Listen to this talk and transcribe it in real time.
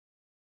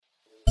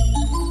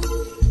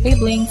Hey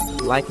Blinks,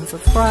 like and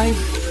subscribe.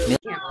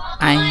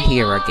 I'm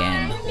here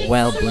again.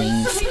 Well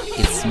Blinks,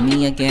 it's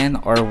me again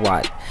or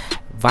what?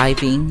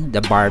 Vibing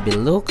the Barbie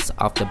looks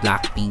of the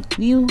Blackpink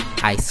new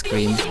ice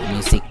cream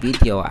music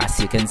video. As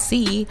you can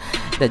see,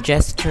 the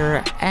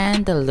gesture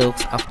and the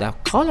looks of the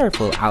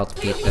colorful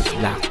outfit that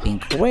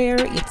Blackpink wear,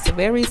 it's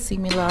very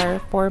similar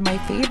for my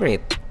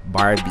favorite,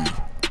 Barbie.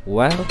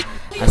 Well,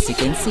 as you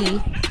can see,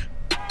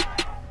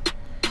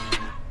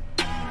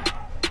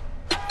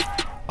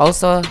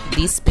 also,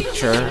 this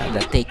picture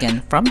that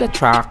taken from the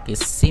track is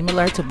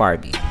similar to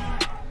Barbie.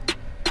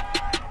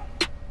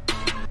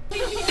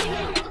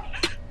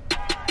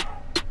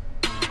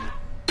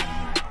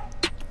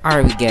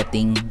 Are we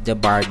getting the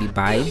Barbie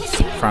vibes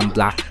from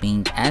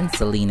Blackpink and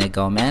Selena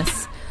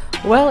Gomez?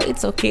 Well,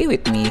 it's okay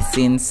with me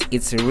since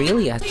it's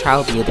really a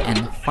childhood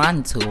and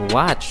fun to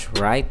watch,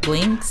 right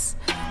Blinks?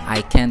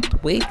 I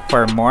can't wait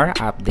for more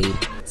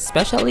updates,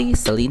 especially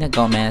Selena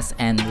Gomez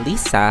and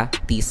Lisa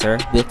teaser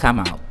will come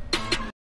out.